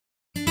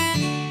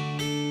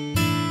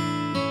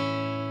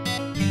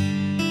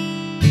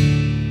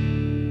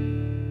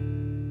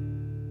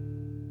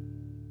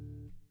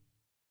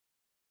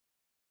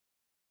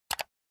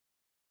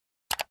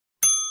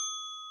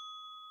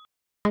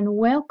and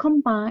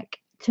welcome back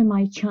to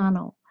my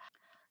channel.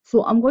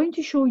 So I'm going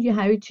to show you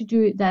how to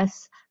do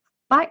this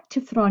back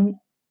to front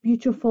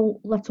beautiful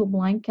little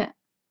blanket.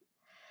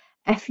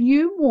 If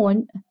you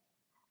want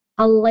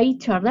a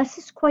lighter, this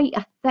is quite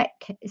a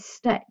thick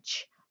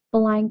stitch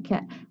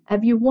blanket.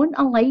 If you want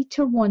a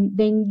lighter one,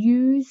 then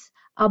use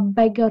a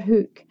bigger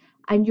hook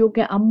and you'll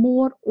get a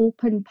more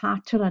open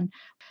pattern.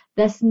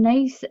 This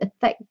nice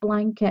thick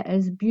blanket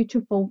is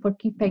beautiful for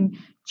keeping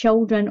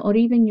children or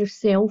even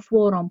yourself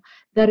warm.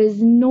 There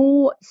is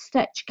no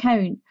stitch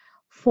count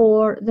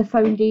for the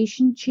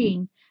foundation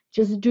chain.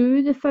 Just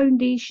do the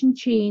foundation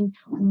chain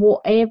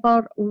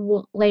whatever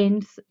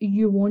length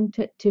you want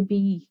it to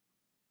be.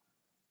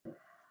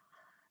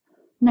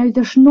 Now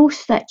there's no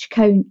stitch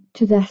count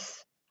to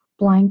this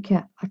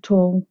blanket at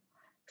all.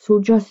 So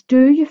just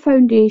do your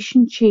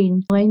foundation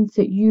chain length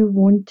that you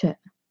want it.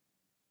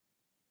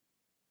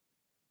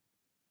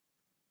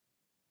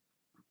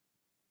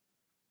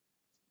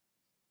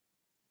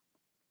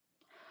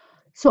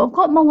 So I've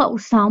got my little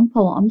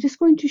sample. I'm just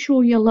going to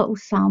show you a little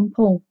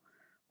sample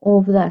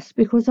of this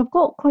because I've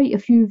got quite a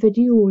few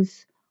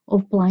videos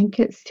of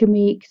blankets to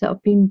make that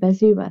I've been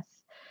busy with.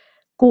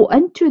 Go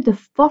into the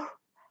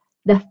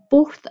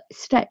fourth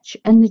stitch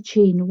in the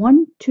chain.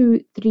 1, 2,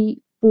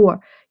 3, 4.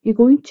 You're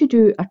going to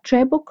do a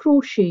treble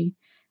crochet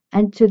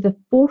into the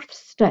fourth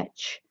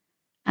stitch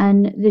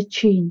in the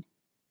chain.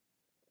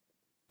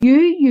 You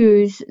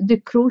use the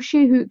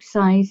crochet hook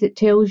size that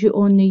tells you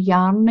on the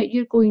yarn that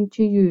you're going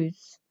to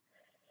use.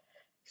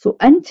 So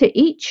into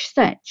each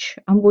stitch,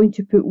 I'm going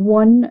to put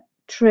 1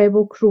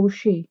 treble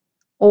crochet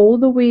all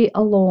the way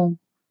along.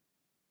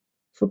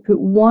 So put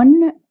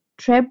 1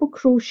 treble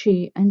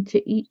crochet into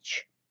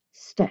each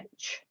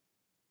stitch.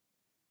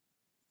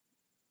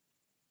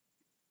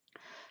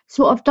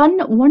 So I've done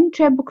 1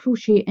 treble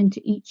crochet into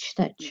each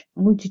stitch.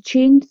 I'm going to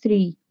chain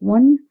 3.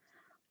 1,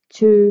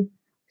 2,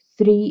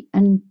 3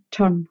 and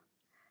turn.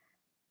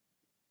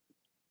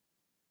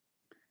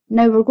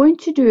 Now we're going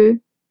to do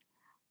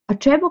a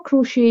treble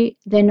crochet,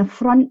 then a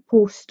front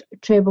post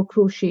treble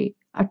crochet,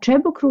 a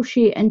treble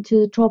crochet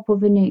into the top of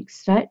the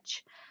next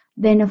stitch,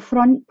 then a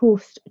front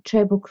post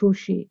treble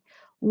crochet,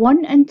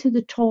 1 into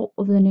the top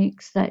of the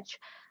next stitch,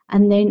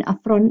 and then a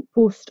front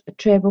post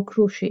treble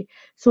crochet.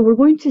 So we're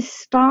going to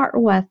start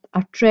with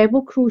a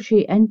treble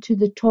crochet into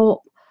the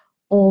top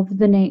of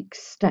the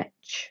next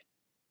stitch.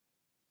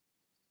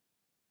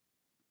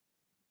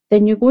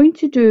 Then you're going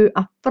to do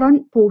a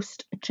front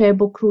post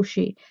treble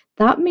crochet.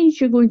 That means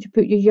you're going to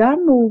put your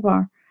yarn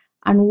over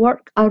and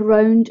work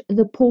around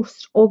the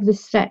post of the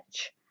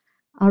stitch,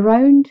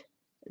 around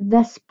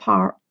this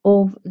part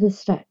of the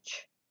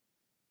stitch.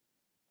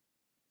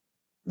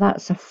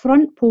 That's a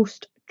front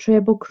post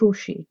treble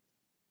crochet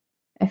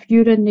if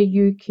you're in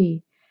the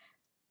UK.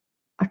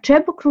 A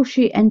treble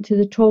crochet into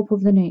the top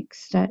of the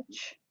next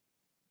stitch,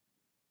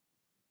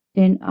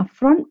 then a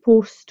front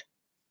post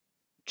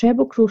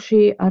treble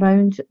crochet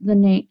around the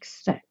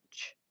next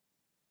stitch,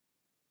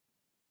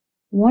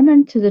 1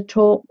 into the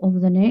top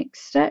of the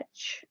next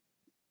stitch,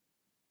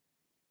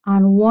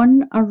 and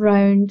 1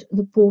 around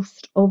the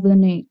post of the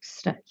next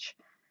stitch.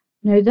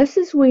 Now this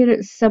is where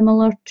it's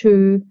similar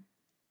to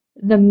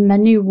the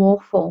mini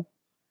waffle,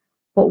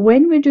 but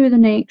when we do the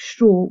next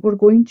row we're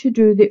going to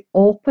do the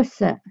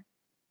opposite.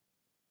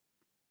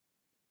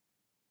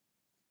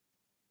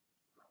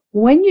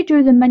 When you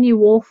do the mini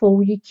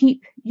waffle, you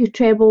keep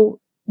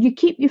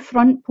your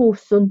front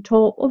posts on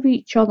top of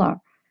each other,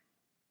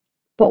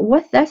 but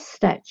with this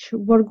stitch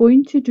we're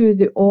going to do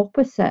the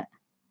opposite,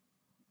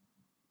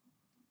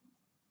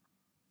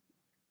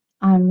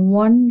 and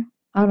 1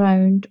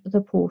 around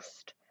the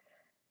post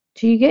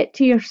till you get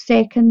to your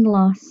second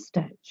last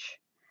stitch.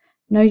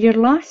 Now your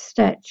last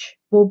stitch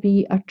will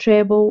be a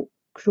treble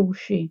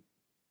crochet.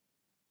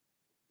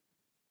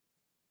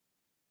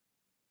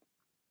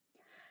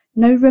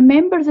 Now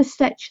remember the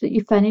stitch that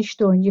you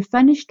finished on. You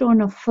finished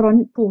on a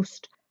front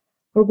post.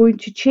 We're going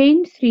to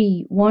chain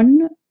 3.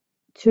 1,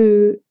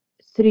 2,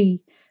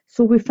 3.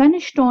 So we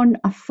finished on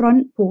a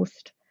front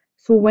post.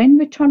 So when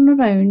we turn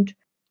around,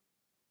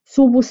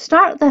 so we'll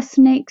start this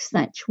next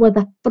stitch with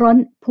a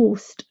front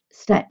post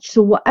stitch.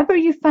 So whatever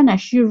you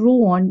finish your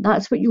row on,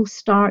 that's what you'll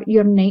start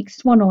your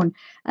next one on,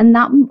 and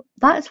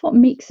that's what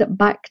makes it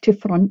back to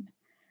front.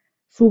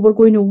 So we're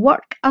going to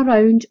work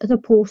around the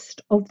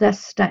post of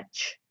this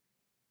stitch.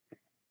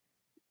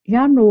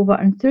 Yarn over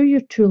and through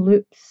your 2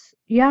 loops,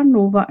 yarn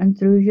over and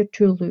through your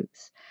 2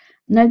 loops.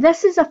 Now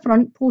this is a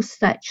front post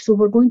stitch, so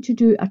we're going to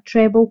do a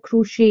treble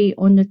crochet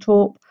on the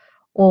top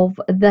of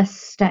this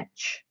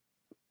stitch,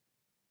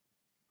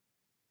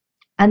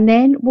 and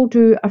then we'll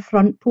do a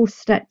front post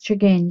stitch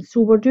again.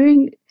 So we're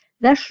doing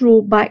this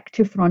row back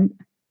to front.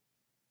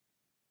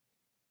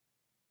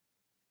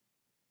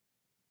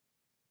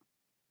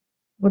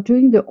 We're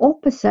doing the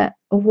opposite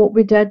of what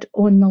we did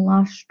on the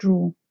last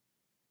row.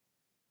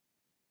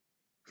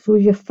 So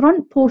your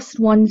front post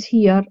ones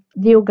here,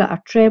 they'll get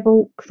a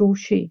treble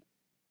crochet,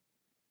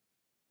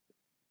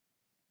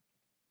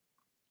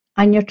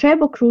 and your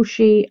treble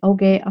crochet will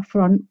get a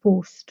front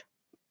post.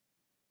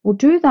 We'll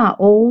do that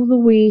all the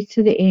way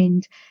to the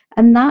end,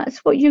 and that's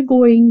what you're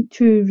going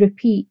to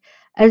repeat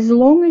as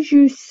long as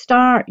you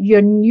start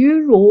your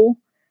new row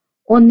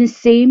on the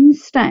same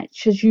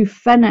stitch as you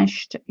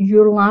finished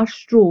your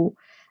last row.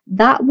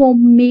 That will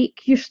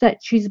make your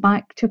stitches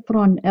back to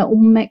front. It will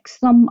mix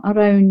them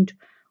around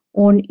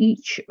on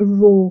each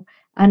row,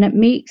 and it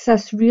makes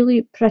this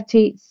really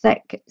pretty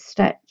thick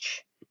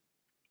stitch.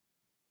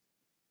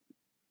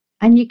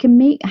 And you can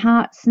make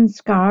hats and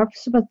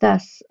scarves with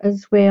this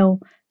as well.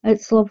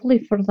 It's lovely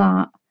for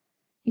that.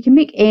 You can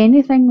make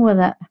anything with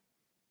it.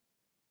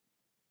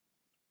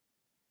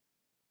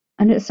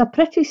 And it's a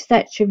pretty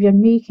stitch if you're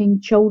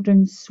making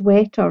children's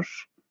sweaters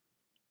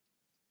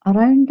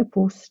around the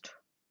post,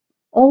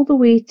 all the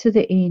way to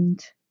the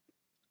end.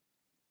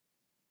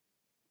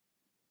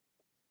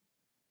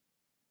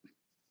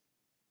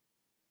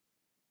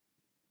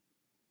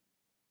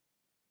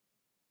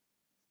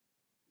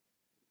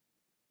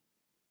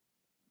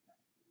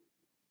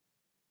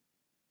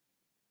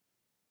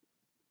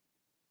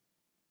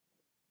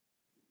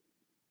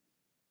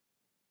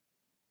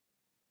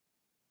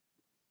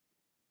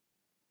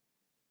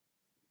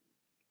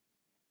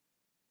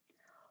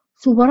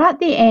 So we're at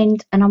the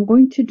end, and I'm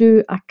going to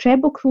do a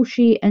treble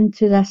crochet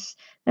into this.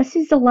 This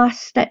is the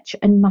last stitch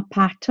in my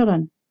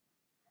pattern.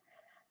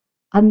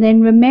 And then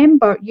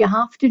remember, you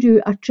have to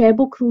do a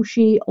treble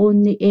crochet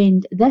on the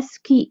end. This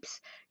keeps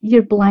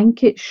your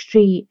blanket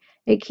straight.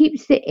 It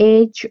keeps the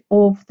edge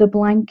of the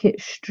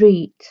blanket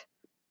straight.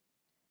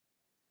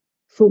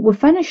 So we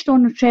finished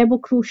on a treble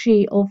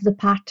crochet of the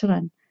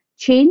pattern.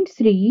 Chain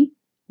 3,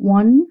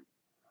 1,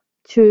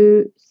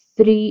 2,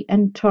 3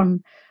 and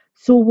turn.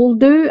 So we'll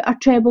do a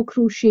treble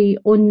crochet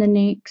on the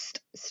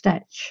next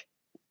stitch.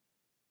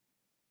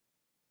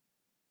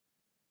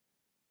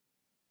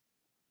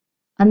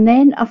 And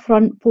then a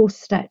front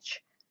post stitch.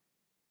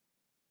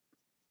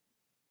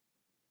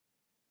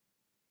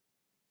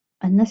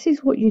 And this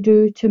is what you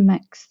do to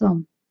mix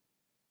them.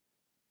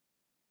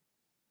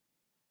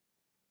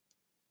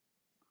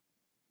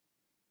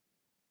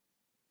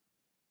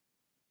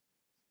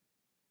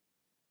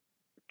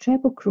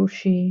 Treble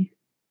crochet,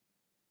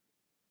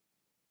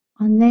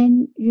 and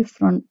then your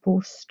front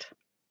post.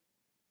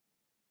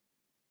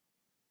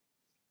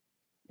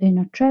 Then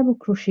a treble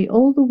crochet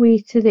all the way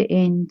to the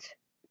end.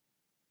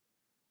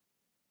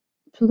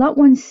 So that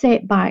one's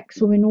set back,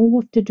 so we know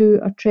we have to do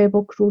a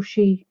treble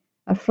crochet,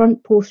 a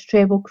front post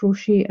treble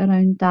crochet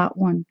around that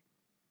one.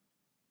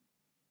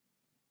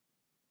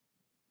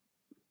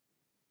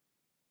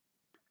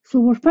 So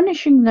we're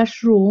finishing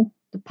this row,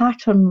 the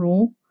pattern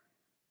row,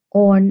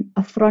 on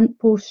a front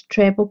post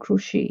treble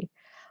crochet.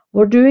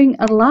 We're doing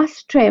our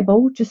last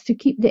treble just to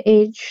keep the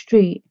edge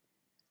straight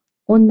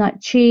on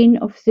that chain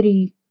of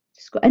 3.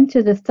 Just go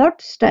into the third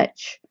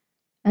stitch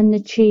and the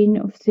chain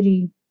of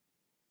 3.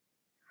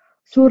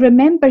 So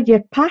remember,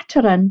 your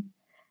pattern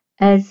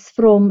is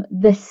from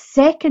the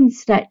second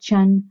stitch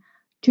in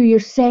to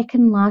your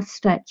second last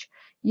stitch.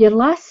 Your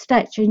last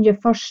stitch and your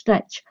first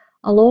stitch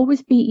will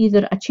always be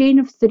either a chain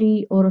of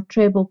 3 or a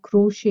treble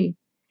crochet.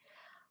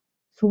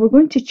 So we're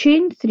going to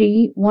chain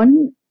 3,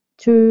 1,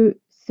 2,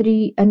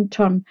 3 and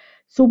turn.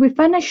 So we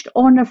finished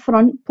on a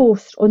front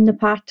post on the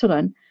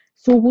pattern,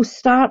 so we'll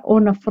start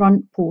on a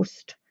front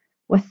post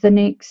with the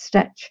next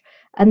stitch,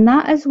 and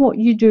that is what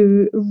you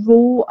do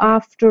row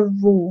after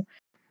row.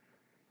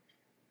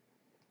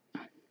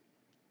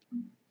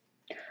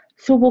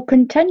 So we'll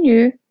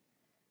continue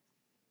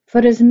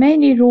for as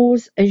many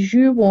rows as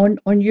you want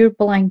on your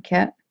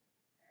blanket.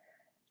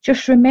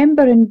 Just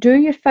remember and do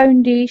your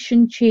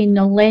foundation chain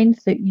the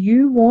length that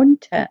you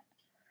want it.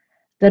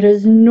 There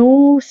is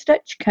no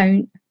stitch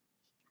count,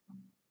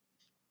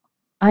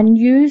 and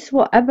use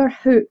whatever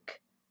hook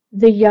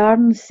the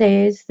yarn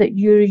says that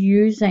you're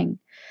using.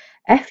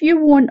 If you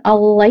want a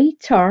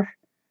lighter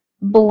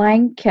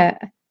blanket,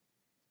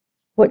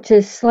 which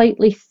is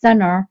slightly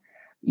thinner,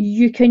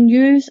 you can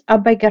use a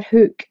bigger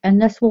hook,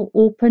 and this will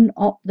open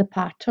up the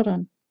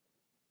pattern.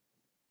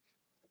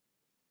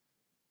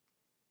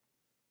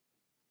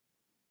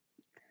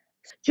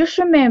 Just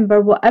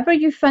remember, whatever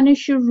you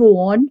finish your row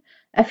on,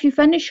 if you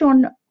finish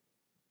on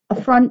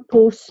a front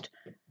post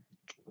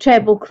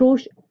treble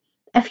crochet,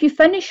 if you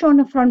finish on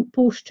a front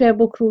post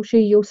treble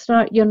crochet, you'll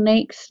start your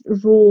next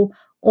row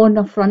on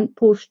a front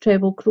post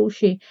treble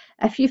crochet.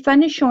 If you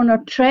finish on a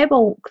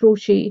treble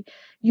crochet,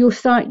 you'll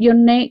start your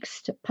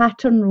next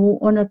pattern row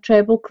on a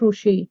treble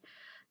crochet.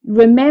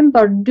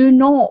 Remember, do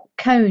not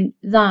count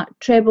that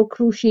treble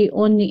crochet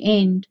on the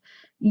end.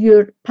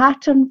 Your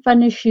pattern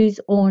finishes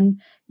on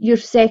your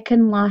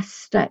second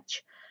last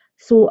stitch.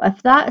 So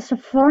if that's a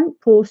front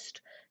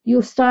post,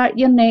 you'll start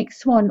your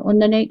next one on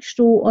the next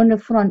row on the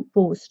front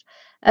post.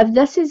 If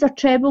this is a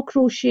treble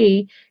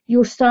crochet,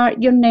 you'll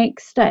start your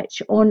next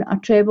stitch on a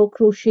treble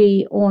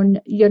crochet on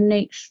your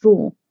next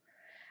row.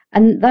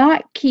 And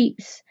that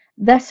keeps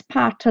this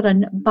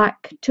pattern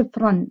back to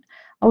front.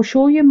 I'll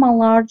show you my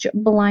large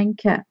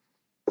blanket.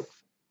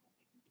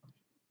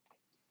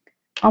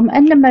 I'm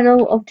in the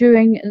middle of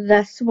doing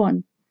this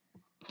one.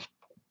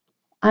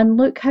 And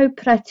look how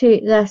pretty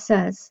this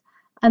is.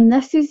 and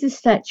this is the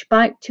stitch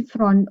back to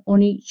front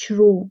on each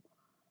row.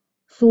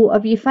 So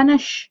if you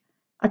finish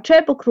a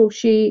treble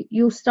crochet,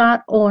 you'll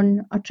start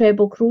on a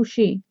treble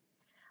crochet,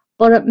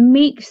 but it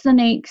makes the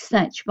next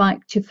stitch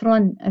back to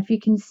front, if you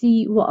can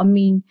see what I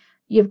mean.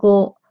 You've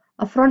got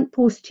a front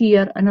post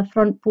here and a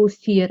front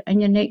post here,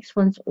 and your next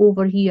one's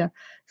over here,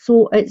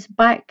 so it's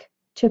back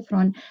to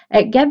front.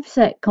 It gives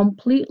it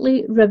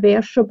completely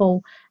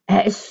reversible.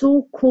 It is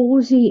so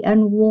cozy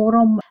and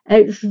warm.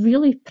 It's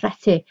really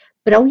pretty,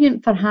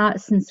 brilliant for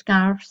hats and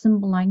scarves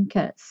and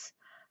blankets.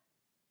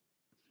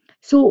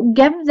 So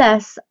give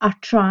this a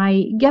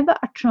try. Give it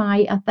a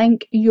try. I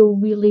think you'll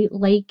really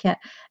like it.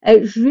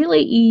 It's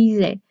really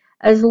easy.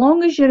 As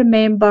long as you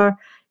remember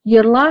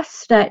your last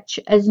stitch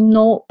is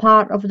not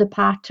part of the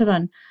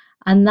pattern,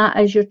 and that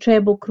is your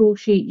treble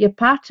crochet. Your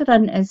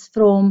pattern is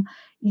from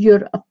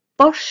your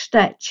first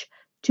stitch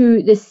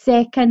to the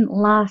second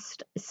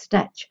last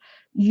stitch.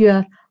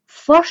 Your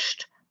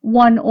first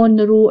one on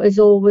the row is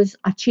always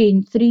a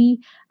chain 3,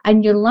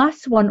 and your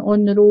last one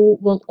on the row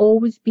will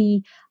always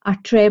be a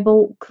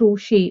treble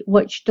crochet,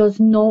 which does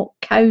not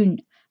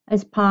count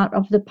as part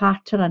of the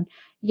pattern.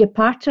 Your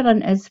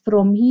pattern is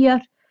from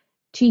here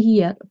to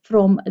here,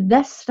 from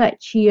this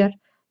stitch here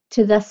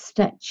to this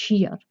stitch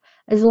here.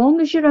 As long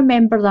as you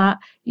remember that,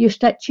 your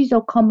stitches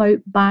will come out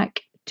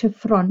back to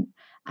front,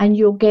 and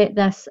you'll get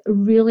this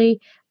really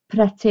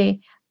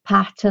pretty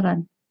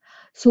pattern.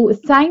 So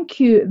thank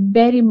you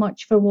very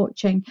much for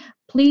watching.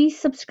 Please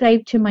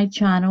subscribe to my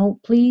channel.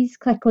 Please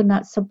click on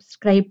that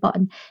subscribe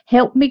button.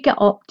 Help me get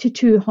up to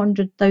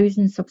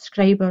 200,000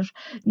 subscribers.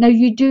 Now,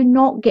 you do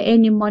not get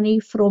any money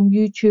from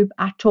YouTube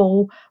at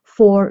all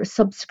for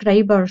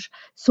subscribers,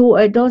 so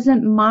it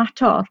doesn't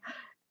matter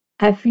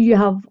if you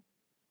have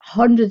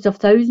hundreds of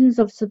thousands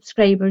of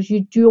subscribers.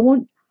 You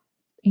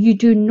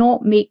do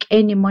not make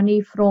any money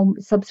from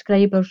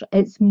subscribers.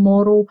 It's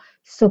moral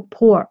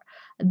support.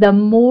 The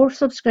more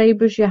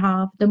subscribers you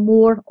have, the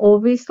more,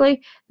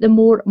 obviously, the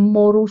more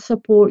moral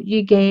support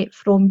you get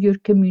from your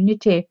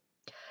community.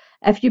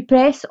 If you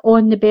press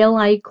on the bell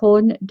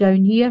icon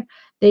down here,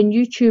 then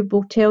YouTube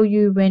will tell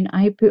you when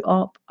I put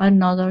up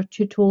another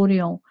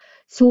tutorial.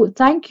 So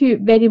thank you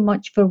very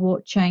much for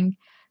watching.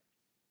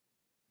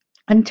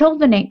 Until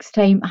the next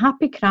time,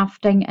 happy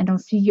crafting, and I'll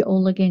see you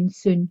all again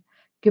soon.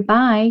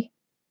 Goodbye.